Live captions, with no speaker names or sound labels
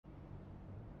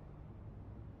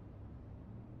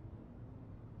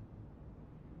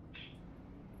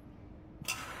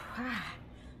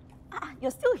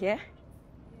You're still here?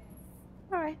 Yes.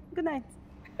 All right, good night.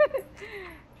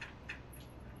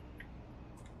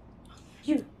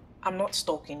 You. I'm not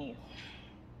stalking you.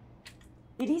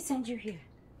 Did he send you here?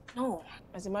 No.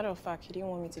 As a matter of fact, he didn't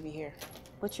want me to be here.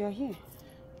 But you're here.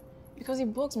 Because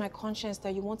it bugs my conscience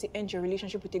that you want to end your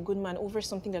relationship with a good man over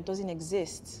something that doesn't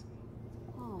exist.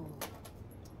 Oh.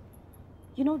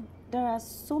 You know, there are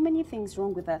so many things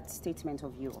wrong with that statement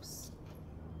of yours.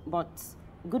 But,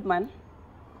 good man?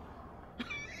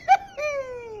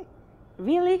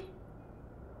 Really?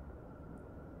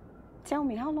 Tell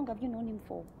me, how long have you known him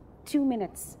for? 2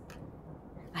 minutes.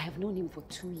 I have known him for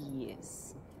 2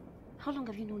 years. How long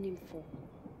have you known him for?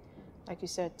 Like you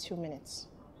said, 2 minutes.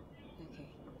 Okay.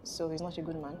 So he's not a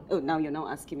good man? Oh, now you're now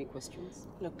asking me questions.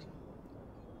 Look,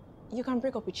 you can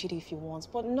break up with Chidi if you want,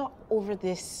 but not over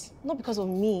this. Not because of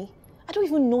me. I don't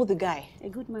even know the guy. A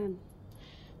good man.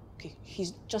 Okay,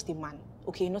 he's just a man.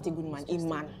 Okay, not a good man, a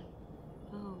man.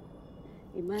 Oh,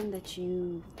 a man that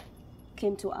you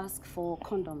came to ask for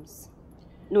condoms,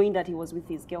 knowing that he was with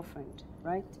his girlfriend,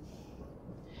 right?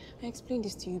 I explained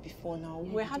this to you before now.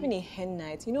 Yeah, we're having a hen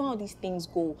night. You know how these things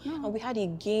go. No. And we had a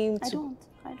game to...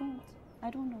 I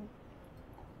don't know.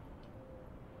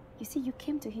 You see, you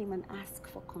came to him and asked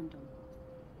for condom.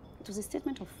 It was a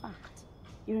statement of fact.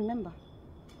 You remember?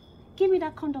 Give me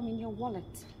that condom in your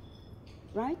wallet,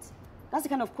 right? That's the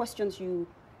kind of questions you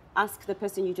ask the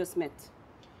person you just met.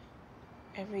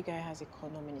 Every guy has a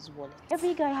condom in his wallet.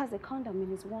 Every guy has a condom in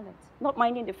his wallet. Not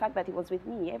minding the fact that he was with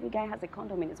me. Every guy has a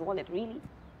condom in his wallet, really?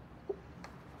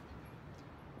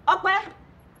 Okwe?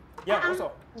 Yeah, what's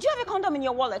up? Do you have a condom in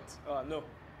your wallet? No.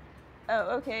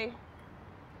 Oh, okay.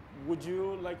 Would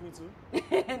you like me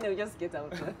to? No, just get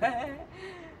out.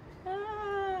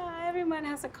 Every man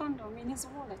has a condom in his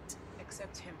wallet.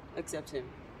 Except him. Except him.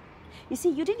 You see,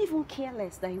 you didn't even care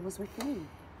less that he was with me.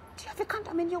 Do you have a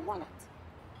condom in your wallet?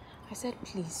 I said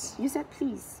please. You said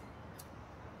please.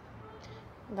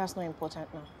 That's not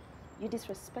important now. You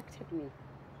disrespected me.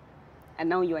 And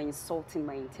now you are insulting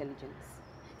my intelligence.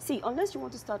 See, unless you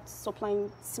want to start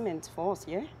supplying cement for us,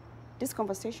 yeah? This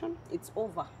conversation, it's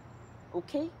over.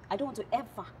 Okay? I don't want to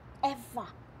ever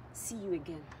see you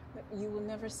again. You will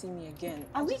never see me again.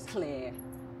 Are we clear?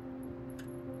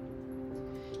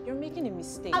 You're making a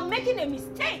mistake. I'm making a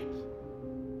mistake?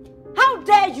 How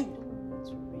dare you?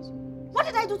 What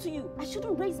did I do to you? I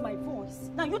shouldn't raise my voice.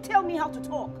 Now you tell me how to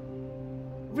talk.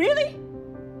 Really?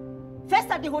 First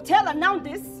at the hotel and now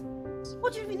this?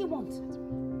 What do you really want?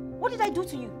 What did I do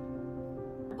to you?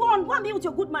 Go on, go and be with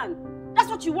your good man. That's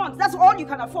what you want. That's all you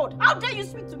can afford. How dare you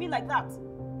speak to me like that?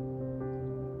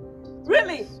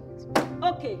 Really?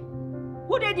 Okay.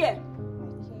 Who did here?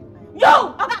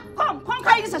 Yo! Come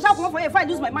carry this and shout for you if I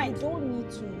lose my mind. You don't need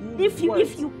to use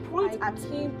If you point at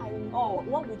me,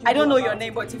 what would you I don't know your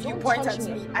name, but if you point at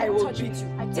me, I will beat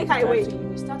you. Take her away.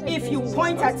 If you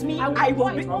point at me, I will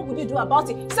beat you. What would you do about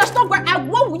it? Sir, stop.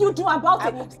 What will you do about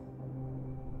it?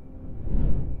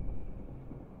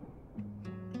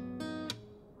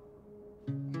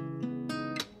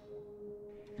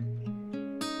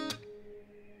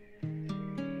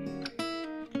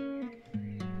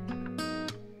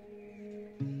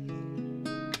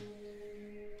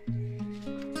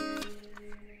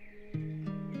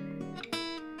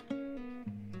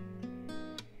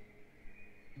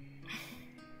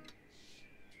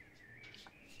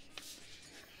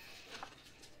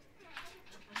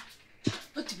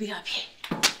 We have here.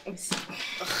 Let me see.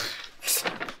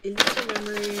 A little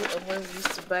memory of when we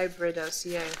used to buy bread and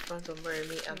see her in front of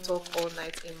Meremy and talk all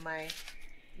night in my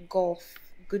golf.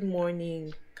 Good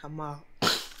morning, Kamal.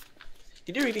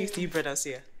 Did you really used to eat bread and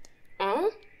see her?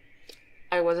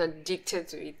 I was addicted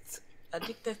to it.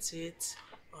 Addicted to it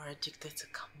or addicted to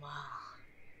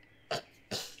Kamal?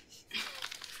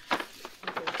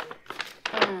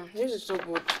 This is so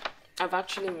good. I've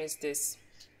actually missed this.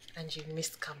 And you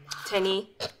missed Kamal. Teni.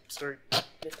 Sorry.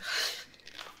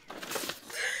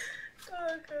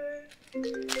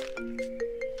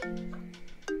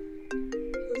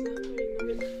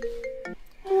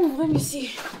 Oh, let me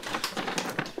see.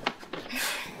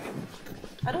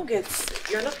 I don't get.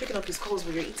 You're not picking up his calls,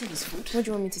 but you're eating his food. What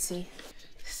do you want me to say?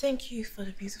 Thank you for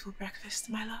the beautiful breakfast,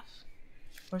 my love.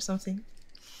 Or something.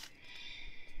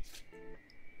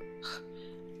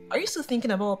 Are you still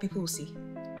thinking about what people will see?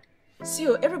 See,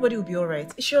 everybody will be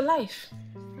alright. It's your life.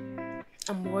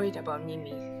 I'm worried about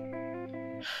Nimi.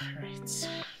 Right.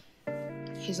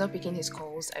 He's not picking his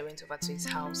calls. I went over to his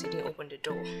house. He didn't open the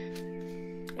door.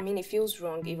 I mean, it feels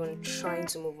wrong even trying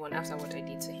to move on after what I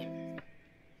did to him.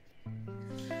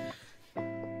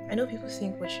 I know people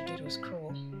think what you did was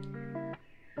cruel,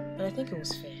 but I think it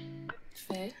was fair.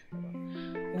 Fair? I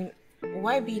mean,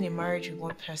 Why be in a marriage with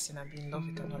one person and be in love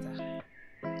with another?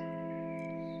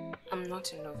 I'm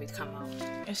not in love with Kamal.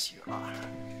 Yes, you are.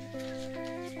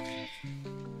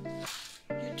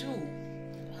 You do.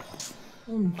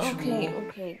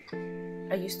 Okay.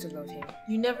 I used to love him.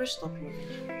 You never stop loving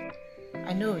him.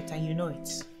 I know it and you know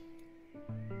it.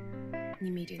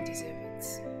 Nimi didn't deserve it.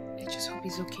 I just hope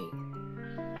he's okay.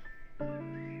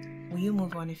 Will you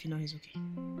move on if you know he's okay?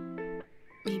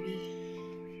 Maybe.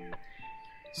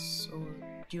 So,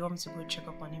 do you want me to go check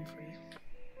up on him for you?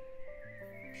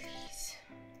 Please.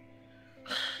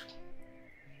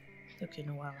 Okay,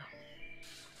 no wala.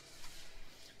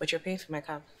 But you're paying for my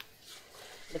cab.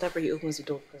 Better pray he opens the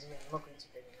door because I'm not going to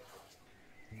pay.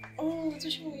 Oh,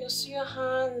 touch me with your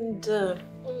hand.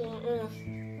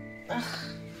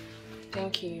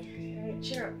 Thank you.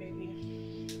 Cheer up, baby.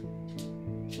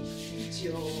 It's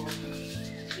your...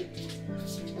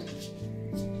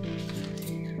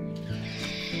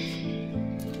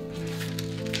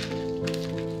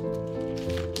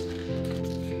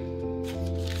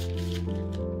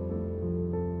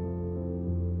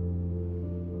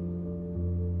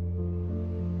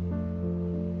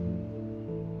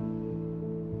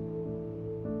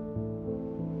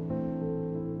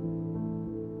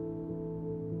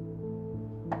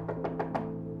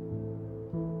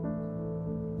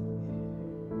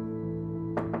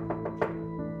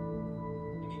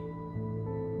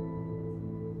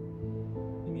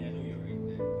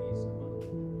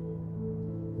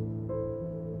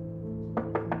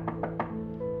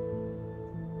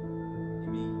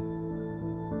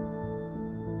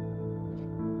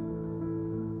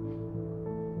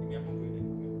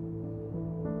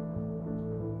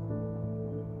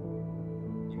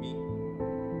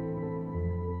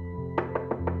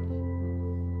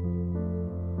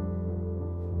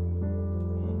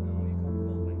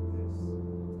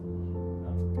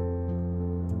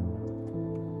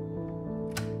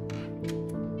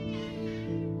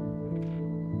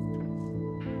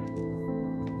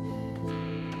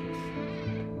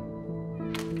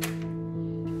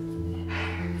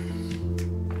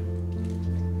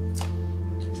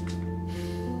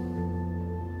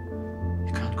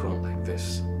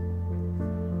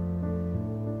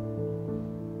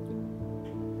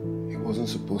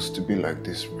 Supposed to be like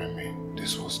this, Remy.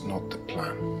 This was not the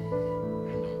plan.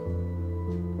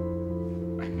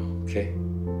 I know, okay?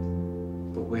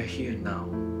 But we're here now,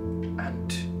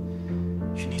 and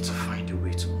you need to find a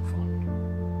way to move on.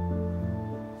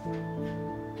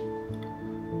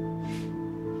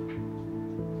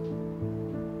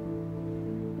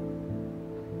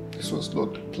 This was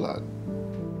not the plan.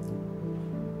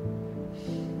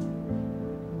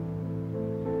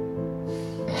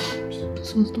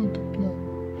 This was not the plan.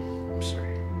 I'm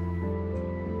sorry.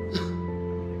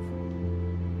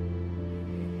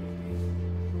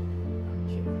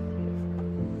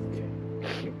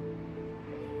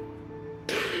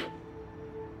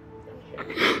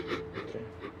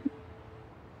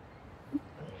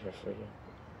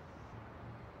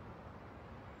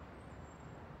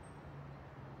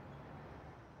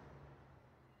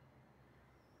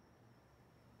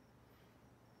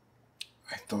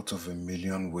 I thought of a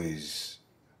million ways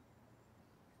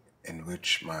in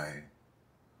which my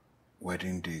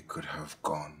wedding day could have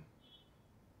gone.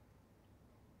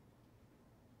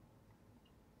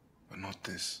 But not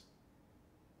this.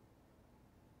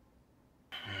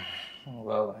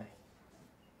 Well,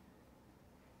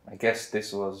 I guess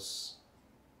this was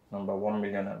number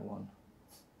 1,000,001.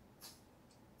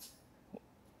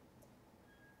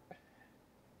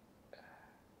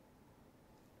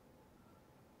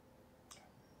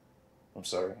 I'm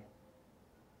sorry.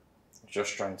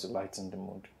 Just trying to lighten the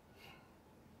mood.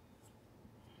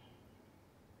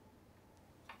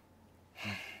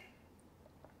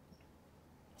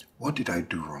 What did I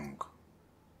do wrong?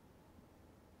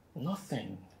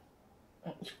 Nothing.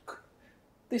 Look,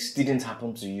 this didn't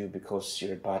happen to you because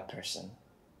you're a bad person.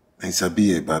 Is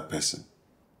Abiye a bad person?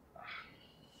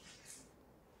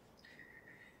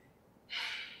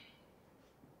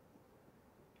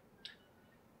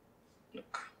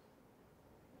 Look,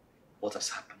 what has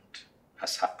happened,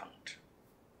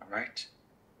 all right?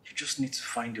 You just need to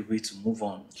find a way to move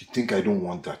on. You think I don't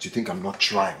want that? You think I'm not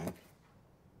trying?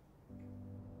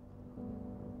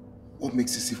 What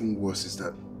makes this even worse is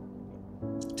that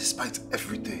despite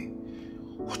everything,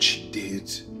 what she did,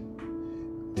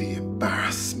 the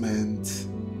embarrassment,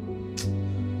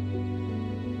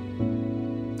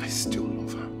 I still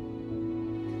love her.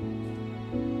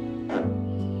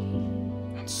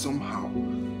 And somehow,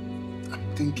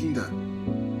 I'm thinking that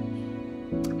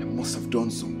I must have done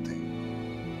something.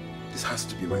 This has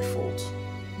to be my fault.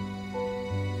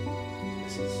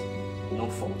 no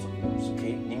fault of yours,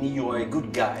 okay? Nimi, you are a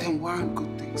good guy. Then why aren't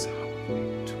good things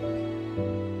happening to me?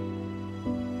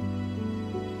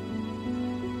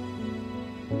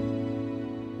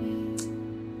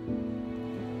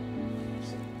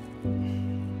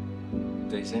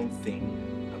 The same thing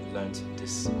I've learned in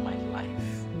this my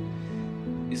life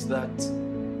is that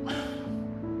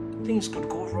things could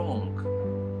go wrong.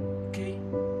 Okay?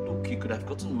 Look, you could have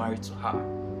gotten married to her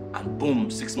and boom,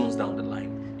 6 months down the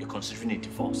line, you're considering a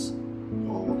divorce.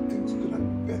 All things could have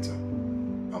been better.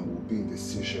 And we'll be in the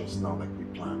Seychelles now like we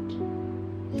planned.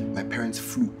 My parents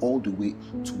flew all the way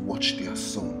to watch their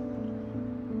son.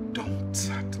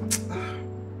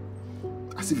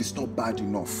 As if it's not bad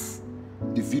enough.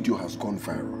 The video has gone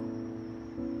viral.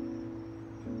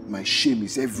 My shame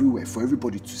is everywhere for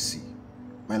everybody to see.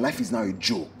 My life is now a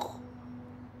joke.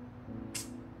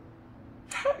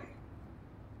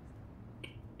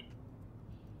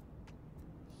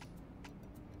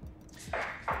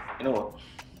 You know what?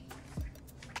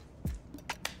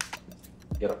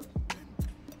 Get up.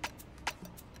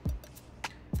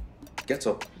 Get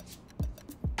up.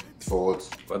 For what?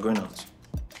 We're going out.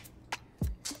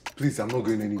 Please, I'm not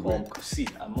going anywhere. Come, see,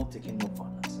 I'm not taking no for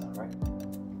an answer, right?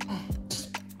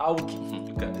 I will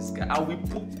look at this guy. I will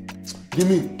put. Give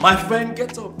me. My friend,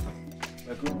 get up.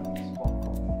 We're going out. Come.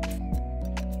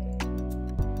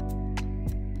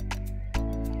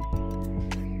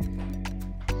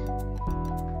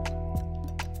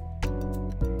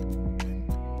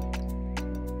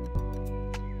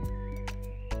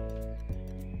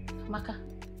 Maka,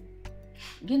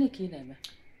 gini kineme?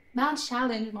 Bounce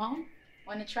challenge, Mom.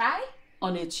 Wanna try?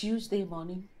 On a Tuesday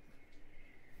morning.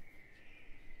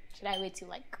 Should I wait till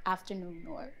like afternoon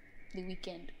or the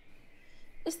weekend?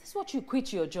 Is this what you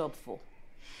quit your job for?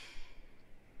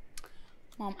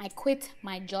 Mom, I quit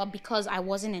my job because I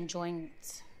wasn't enjoying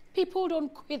it. People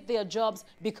don't quit their jobs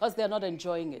because they're not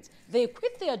enjoying it. They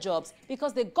quit their jobs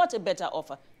because they got a better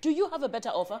offer. Do you have a better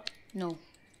offer? No.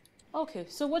 Okay,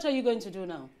 so what are you going to do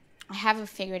now? I haven't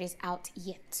figured this out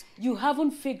yet. You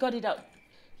haven't figured it out.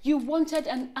 You wanted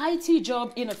an IT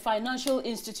job in a financial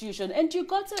institution and you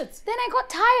got it. Then I got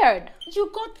tired. You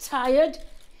got tired?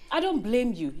 I don't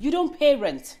blame you. You don't pay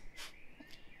rent.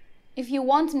 If you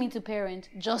want me to parent,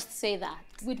 just say that.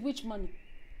 With which money?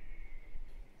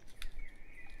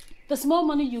 The small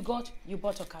money you bought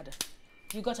Okada.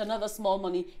 You got another small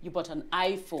money, you bought an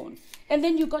iPhone. And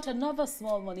then you got another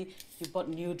small money, you bought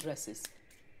new dresses.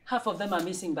 Half of them are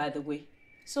missing, by the way.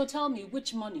 So tell me,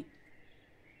 which money?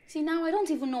 See, now I don't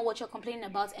even know what you're complaining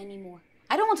about anymore.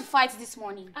 I don't want to fight this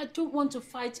morning. I don't want to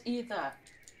fight either.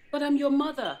 But I'm your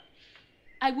mother.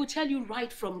 I will tell you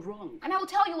right from wrong. And I will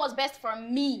tell you what's best for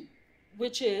me.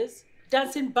 Which is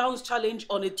dancing bounce challenge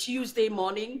on a Tuesday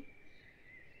morning.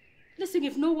 Listen,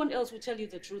 if no one else will tell you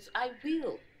the truth, I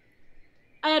will.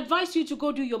 I advised you to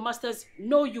go do your master's.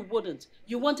 No, you wouldn't.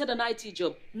 You wanted an IT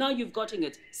job. Now you've gotten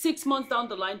it. 6 months down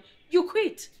the line, you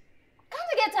quit. Can't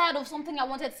I get tired of something I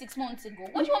wanted 6 months ago?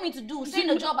 What do you want me to do? Stay in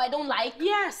a job I don't like?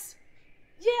 Yes.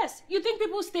 Yes. You think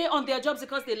people stay on their jobs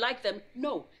because they like them?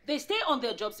 No. They stay on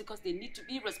their jobs because they need to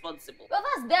be responsible. Well,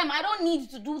 that's them. I don't need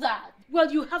to do that.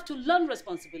 Well, you have to learn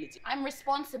responsibility. I'm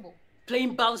responsible.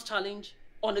 Playing bounce challenge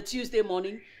on a Tuesday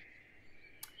morning.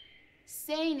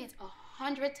 Saying it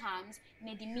 100 times in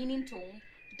a demeaning tone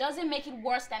doesn't make it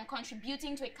worse than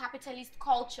contributing to a capitalist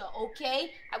culture,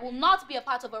 okay? I will not be a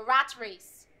part of a rat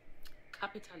race.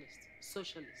 Capitalist,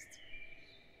 socialist,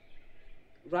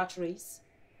 rat race,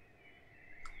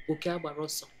 Buki,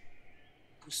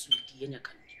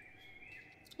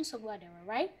 So good,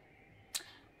 right?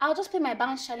 I'll just play my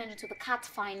bounce challenge until the cat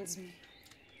finds me.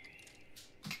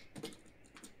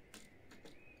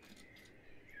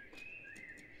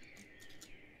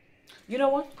 You know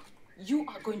what? You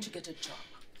are going to get a job.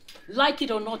 Like it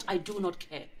or not, I do not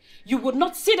care. You would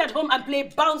not sit at home and play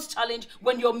bounce challenge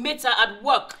when your mates are at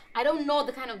work. I don't know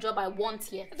the kind of job I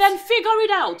want yet. Then figure it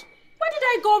out. Where did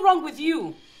I go wrong with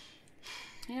you?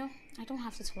 You know, I don't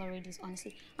have to tolerate this,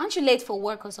 honestly. Aren't you late for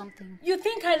work or something? You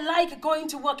think I like going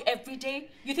to work every day?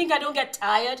 You think I don't get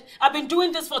tired? I've been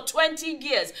doing this for 20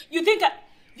 years. You think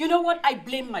You know what? I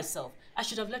blame myself. I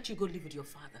should have let you go live with your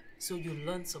father so you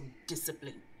learn some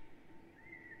discipline.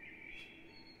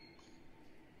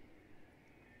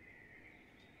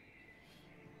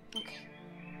 Okay.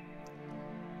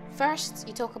 First,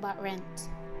 you talk about rent.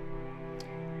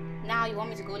 Now you want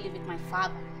me to go live with my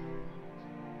father.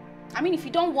 I mean, if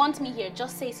you don't want me here,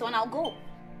 just say so and I'll go.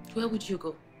 Where would you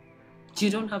go? You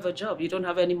don't have a job. You don't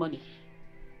have any money.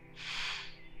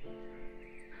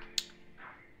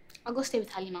 I'll go stay with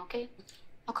Halima, okay?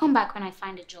 I'll come back when I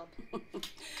find a job.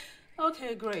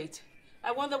 Okay, great.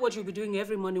 I wonder what you'll be doing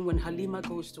every morning when Halima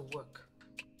goes to work.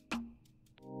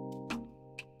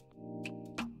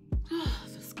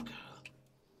 This girl.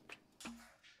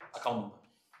 Account number.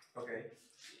 Okay.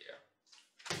 Yeah.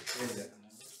 Where's that?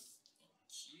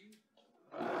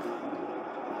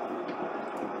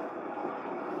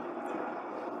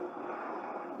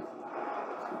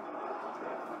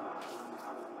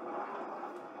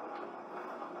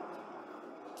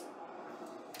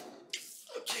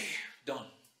 Okay, done.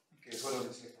 Okay, hold on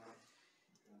a second.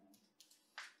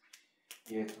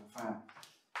 Yeah, confirm.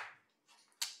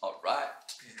 All right.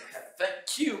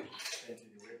 Thank you. Thank you,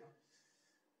 you're welcome.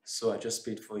 So I just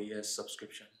paid for a year's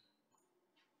subscription.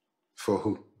 For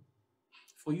who?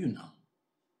 For you now.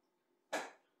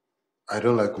 I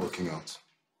don't like working out.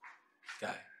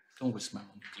 Guy, don't waste my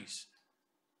money, please.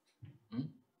 Hmm?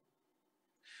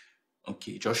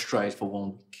 Okay, just try it for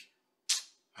 1 week.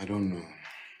 I don't know.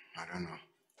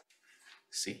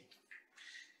 See,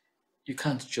 you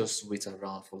can't just wait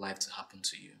around for life to happen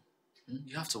to you.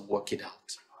 You have to work it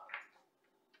out.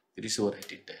 Did you see what I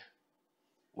did there?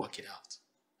 Work it out.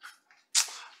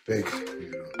 Beg.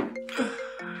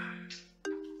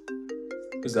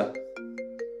 Who's that?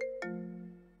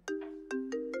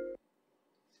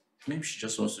 Maybe she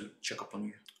just wants to check up on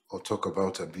you. Or talk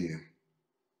about Abiye.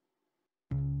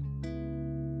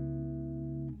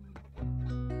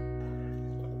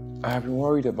 I have been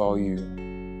worried about you.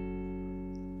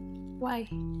 Why?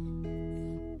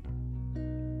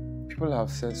 People have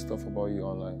said stuff about you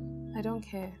online. I don't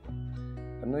care.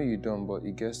 I know you don't, but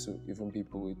it gets to even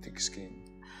people with thick skin.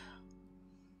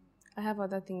 I have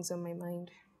other things on my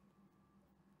mind.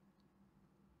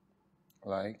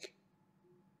 Like?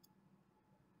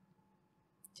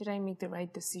 Did I make the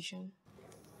right decision?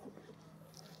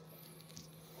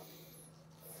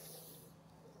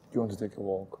 You want to take a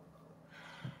walk?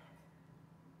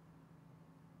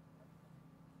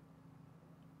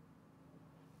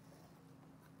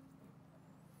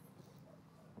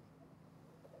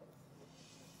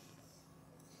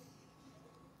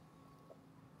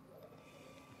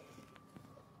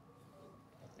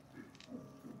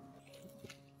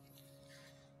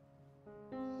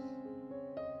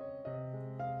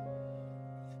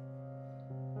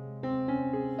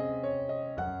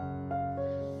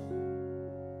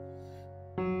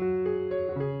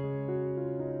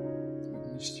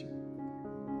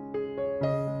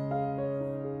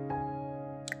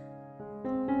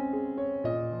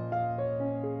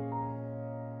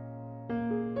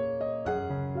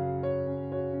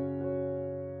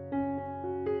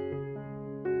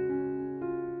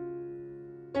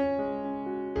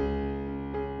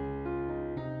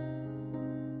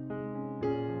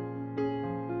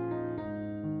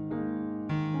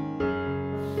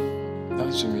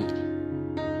 That's Jimmy.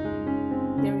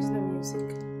 There is no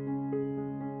music.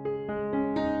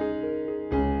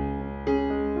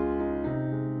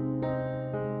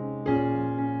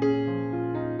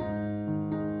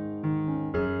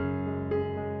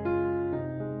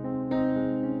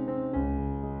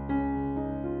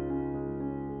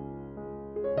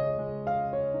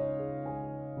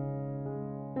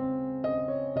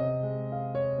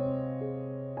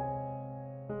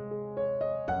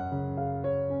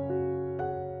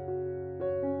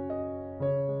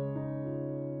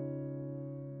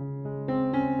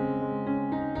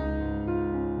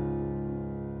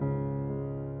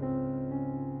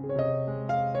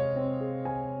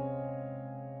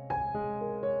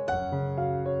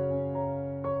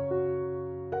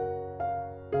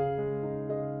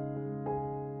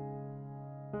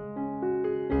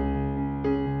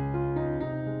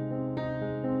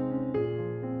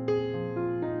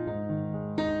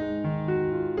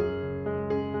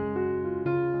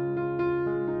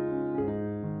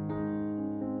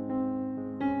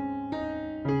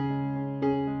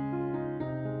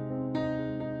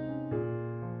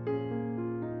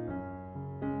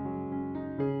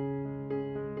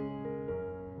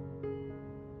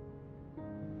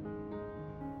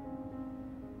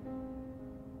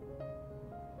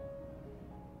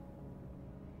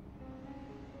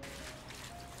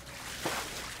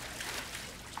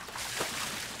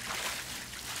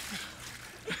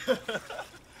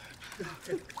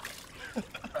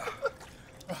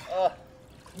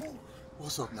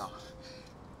 What's up now?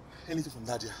 Anything from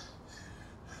Nadia?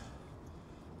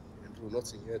 Bro,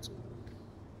 nothing yet.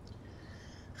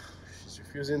 She's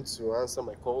refusing to answer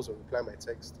my calls or reply my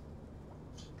text.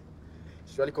 She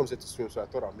usually comes here to swim, so I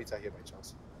thought I'll meet her here by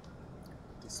chance.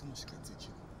 There's so much she can teach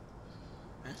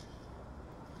you. Eh?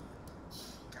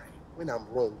 Guy, when I'm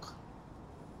wrong,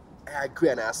 I agree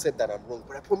and I accept that I'm wrong,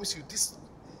 but I promise you, this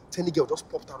Teni girl just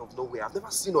popped out of nowhere. I've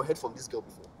never seen or heard from this girl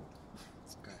before.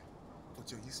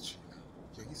 your history.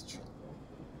 Your history.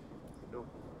 No.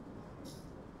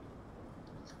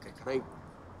 Okay, can I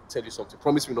tell you something?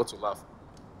 Promise me not to laugh.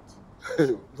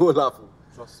 No laugh.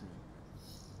 Trust me.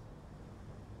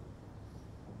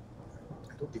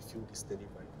 I don't feel this Teni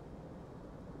vibe.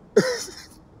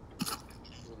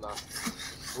 No laugh.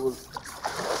 No. I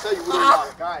said you wouldn't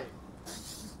laugh, guy.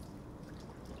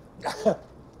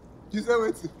 You said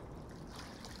wait.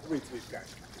 Wait, guy.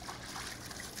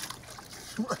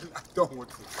 I don't want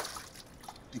to.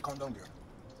 You calm down there.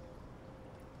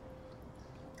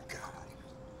 God.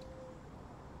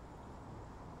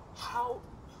 How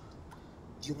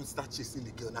do you even start chasing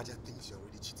the girl Nadia thinks you're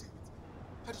already cheating with?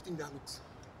 How do you think that looks?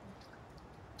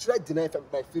 Should I deny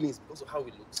my feelings because of how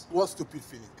it looks? What stupid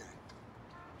feeling, guy?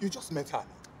 You just met her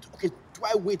now. Okay, do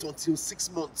I wait until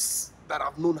 6 months that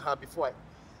I've known her before I...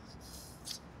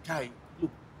 Guy,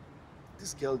 look,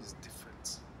 this girl is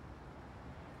different.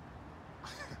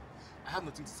 I have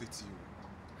nothing to say to you.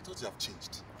 I thought you have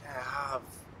changed. Yeah, I have.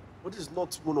 But this is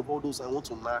not one of all those I want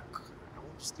to knock. I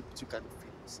want to sleep with you kind of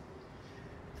feelings.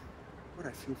 What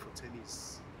I feel for Teni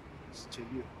is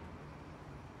genuine.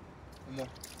 No,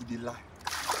 you did lie.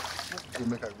 Go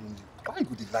make I wound you. Why you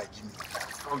did lie, Jimmy?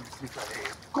 How you sleep like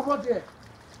that? Come on there.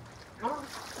 Huh?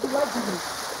 You lie, Jimmy.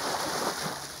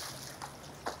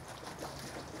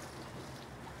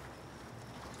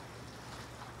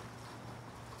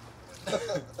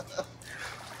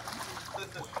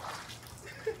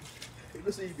 You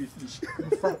don't say you be fish. In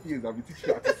 5 years, I'll be teaching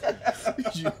you how to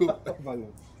fish. You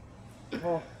balance.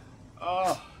 Oh.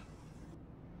 Ah.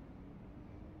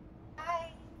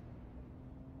 Hi.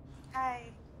 Hi.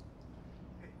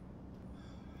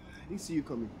 I didn't see you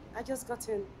coming. I just got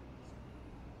in.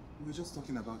 We were just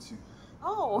talking about you.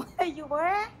 Oh, you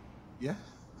were? Yeah?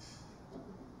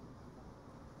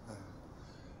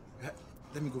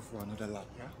 Let me go for another lap,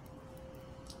 yeah?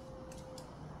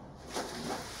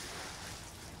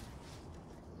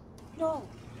 No.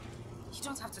 You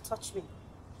don't have to touch me.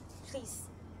 Please.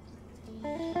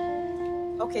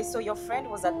 Okay, so your friend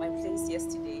was at my place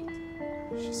yesterday.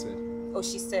 She said. Oh,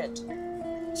 she said.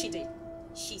 She did.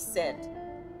 She said.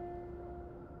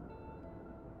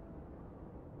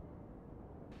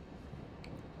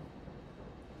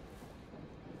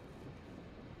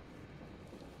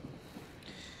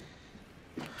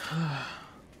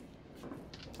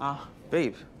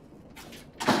 Babe.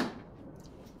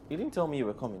 You didn't tell me you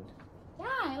were coming. Yeah,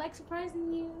 I like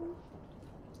surprising you.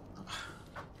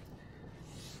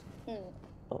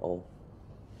 Uh-oh.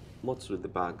 What's with the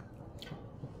bag?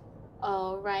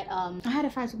 Oh, right. I had a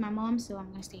fight with my mom, so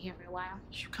I'm gonna stay here for a while.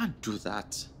 You can't do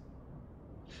that.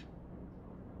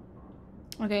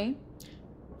 Okay.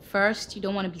 First, you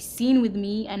don't want to be seen with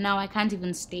me, and now I can't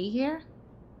even stay here.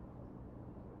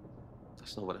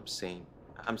 That's not what I'm saying.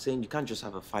 I'm saying you can't just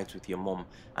have a fight with your mom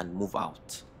and move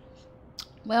out.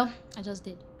 Well, I just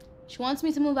did. She wants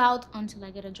me to move out until I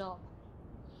get a job.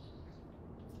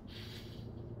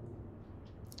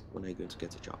 When are you going to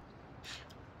get a job?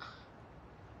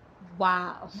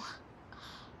 Wow.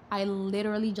 I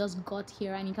literally just got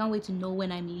here and you can't wait to know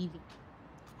when I'm leaving.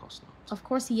 Of course not. Of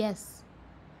course, yes.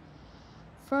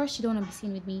 First, you don't want to be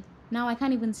seen with me. Now I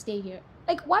can't even stay here.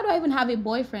 Like, why do I even have a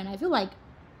boyfriend? I feel like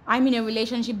I'm in a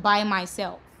relationship by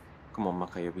myself. Come on,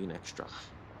 Maka, you're being extra.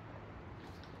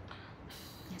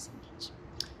 Yes, bitch.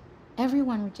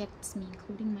 Everyone rejects me,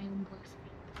 including my own boyfriend.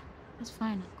 That's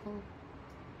fine, I'll go.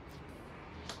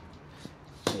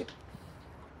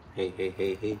 Hey,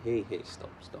 stop.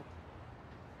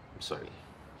 I'm sorry,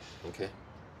 okay?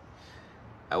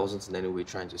 I wasn't in any way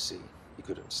trying to say you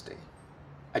couldn't stay.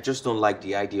 I just don't like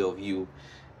the idea of you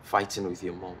fighting with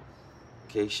your mom,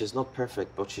 okay? She's not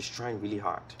perfect, but she's trying really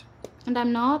hard. And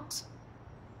I'm not?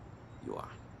 You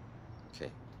are, okay?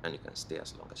 And you can stay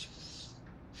as long as you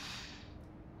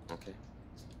want, okay?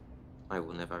 I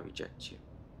will never reject you.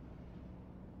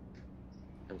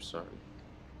 I'm sorry.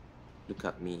 Look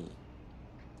at me.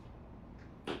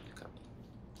 Look at me.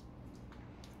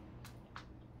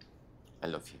 I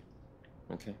love you.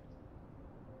 Okay?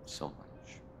 So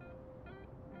much.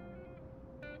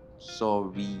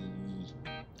 Sorry.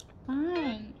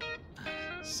 Fine.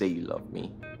 Say you love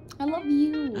me. I love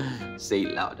you. Say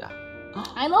it louder.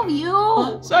 I love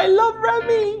you. So I love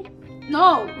Remy.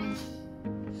 No.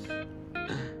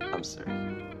 I'm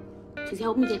sorry. Please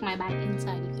help me take my bag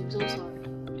inside if you're so sorry.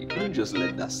 You couldn't just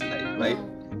let that slide, right?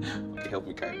 No. Okay, help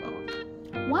me carry my own.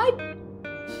 What?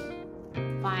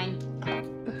 Fine.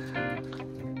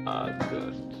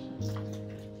 Good.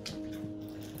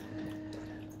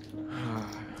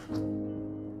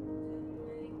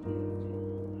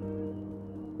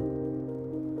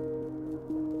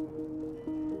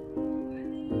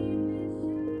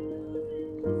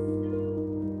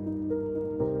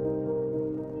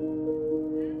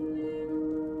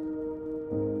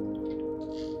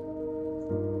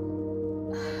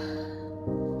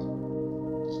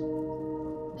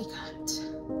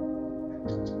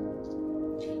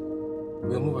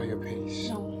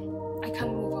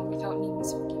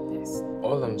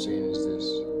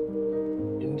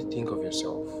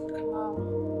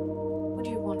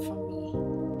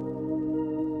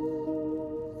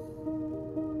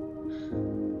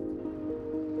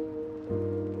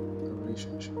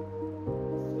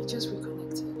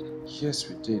 Yes,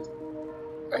 we did.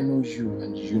 I know you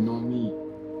and you know me.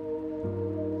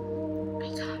 I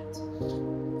can't.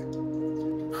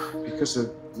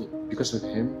 Because of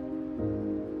him?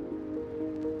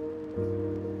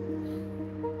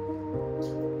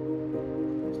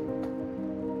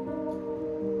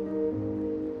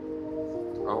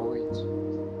 I'll wait.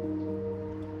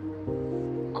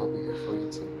 I'll be here for you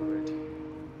till you're ready.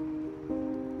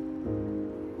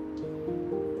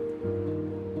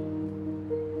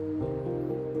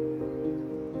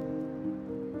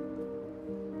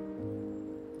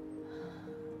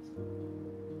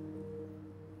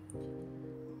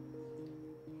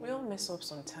 We all mess up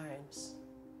sometimes.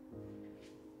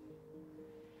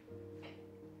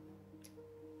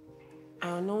 I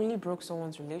unknowingly broke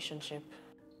someone's relationship.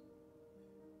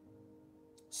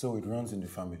 So it runs in the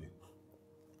family.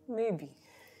 Maybe.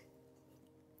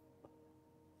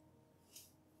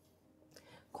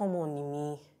 Come on,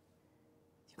 Nimi. You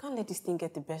can't let this thing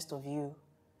get the best of you.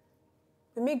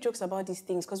 We make jokes about these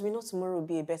things because we know tomorrow will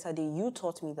be a better day. You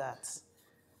taught me that.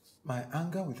 My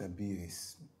anger with Abiye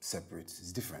is separate,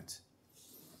 it's different.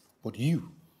 But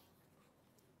you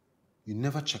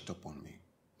never checked up on me.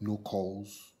 No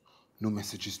calls, no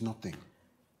messages, nothing.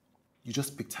 You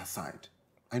just picked her side.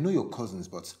 I know you're cousins,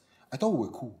 but I thought we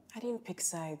were cool. I didn't pick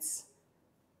sides.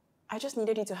 I just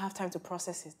needed you to have time to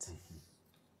process it.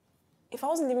 If I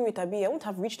wasn't living with Abiye, I wouldn't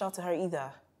have reached out to her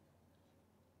either.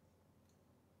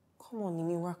 Come on,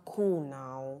 Nimi, we're cool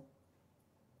now.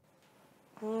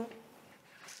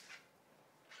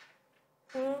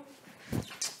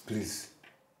 Please.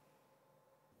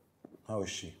 How is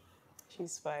she?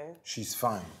 She's fine. She's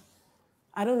fine.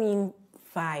 I don't mean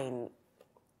fine.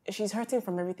 She's hurting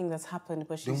from everything that's happened,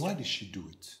 but she's... Then why did she do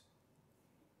it?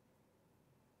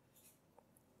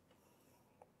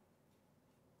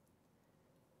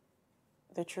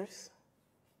 The truth?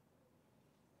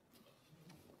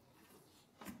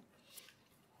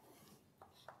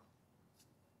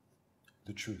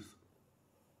 The truth.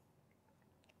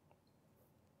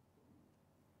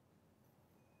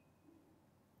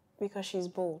 Because she's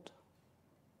bold.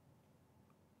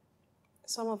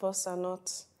 Some of us are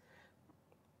not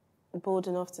bold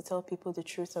enough to tell people the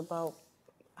truth about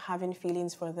having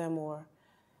feelings for them or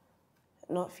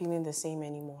not feeling the same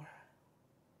anymore.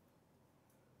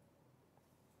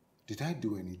 Did I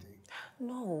do anything?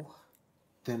 No.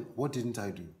 Then what didn't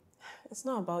I do? It's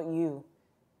not about you.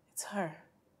 It's her.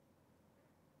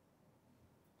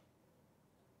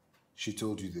 She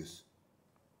told you this?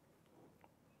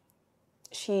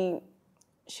 She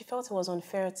felt it was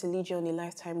unfair to lead you on a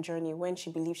lifetime journey when she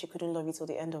believed she couldn't love you till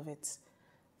the end of it.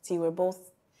 Till you were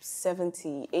both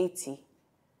 70, 80.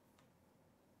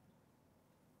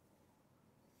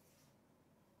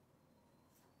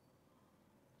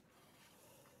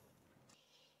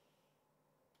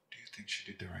 Do you think she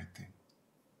did the right thing?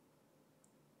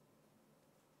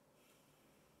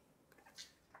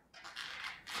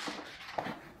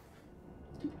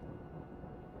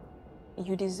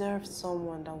 You deserve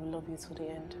someone that will love you till the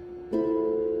end.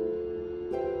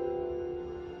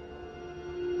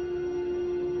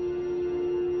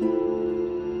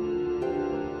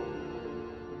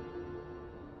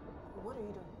 What are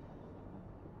you doing?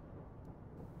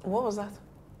 What was that?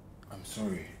 I'm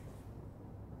sorry.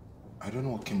 I don't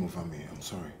know what came over me. I'm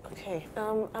sorry. Okay,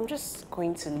 I'm just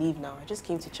going to leave now. I just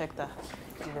came to check that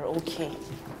you were okay.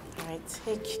 All right,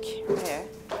 take care.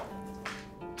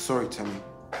 Sorry, Teni.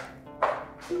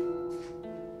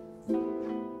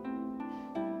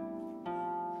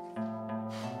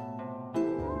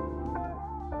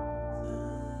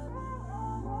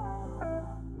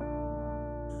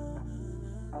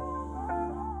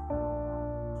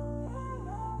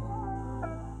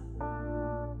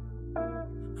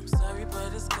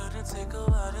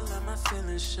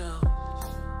 Show.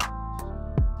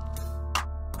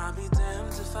 I'll be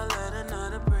damned if I let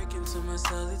another break into my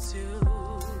solitude.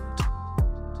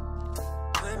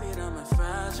 Play me down my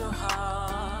fragile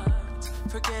heart,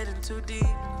 forgetting too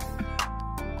deep.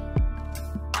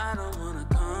 I don't wanna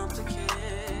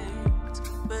complicate,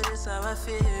 but it's how I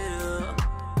feel.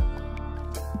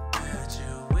 Had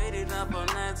you waiting up all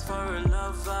nights for a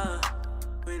lover,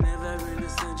 we never really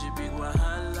sent you big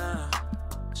wahala.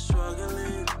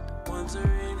 Struggling,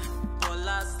 wondering, for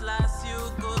last you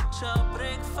go chop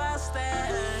breakfast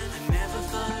and I never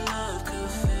thought love could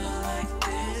feel like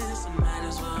this. I might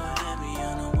as well have me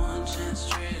on a one-chance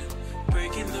trip,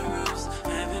 breaking the rules,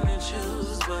 having to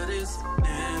choose, but it's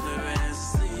never as it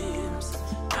seems.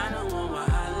 I don't want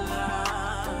wahala,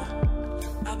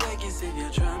 I beg you save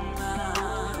your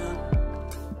drama.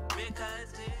 Make I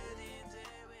did it,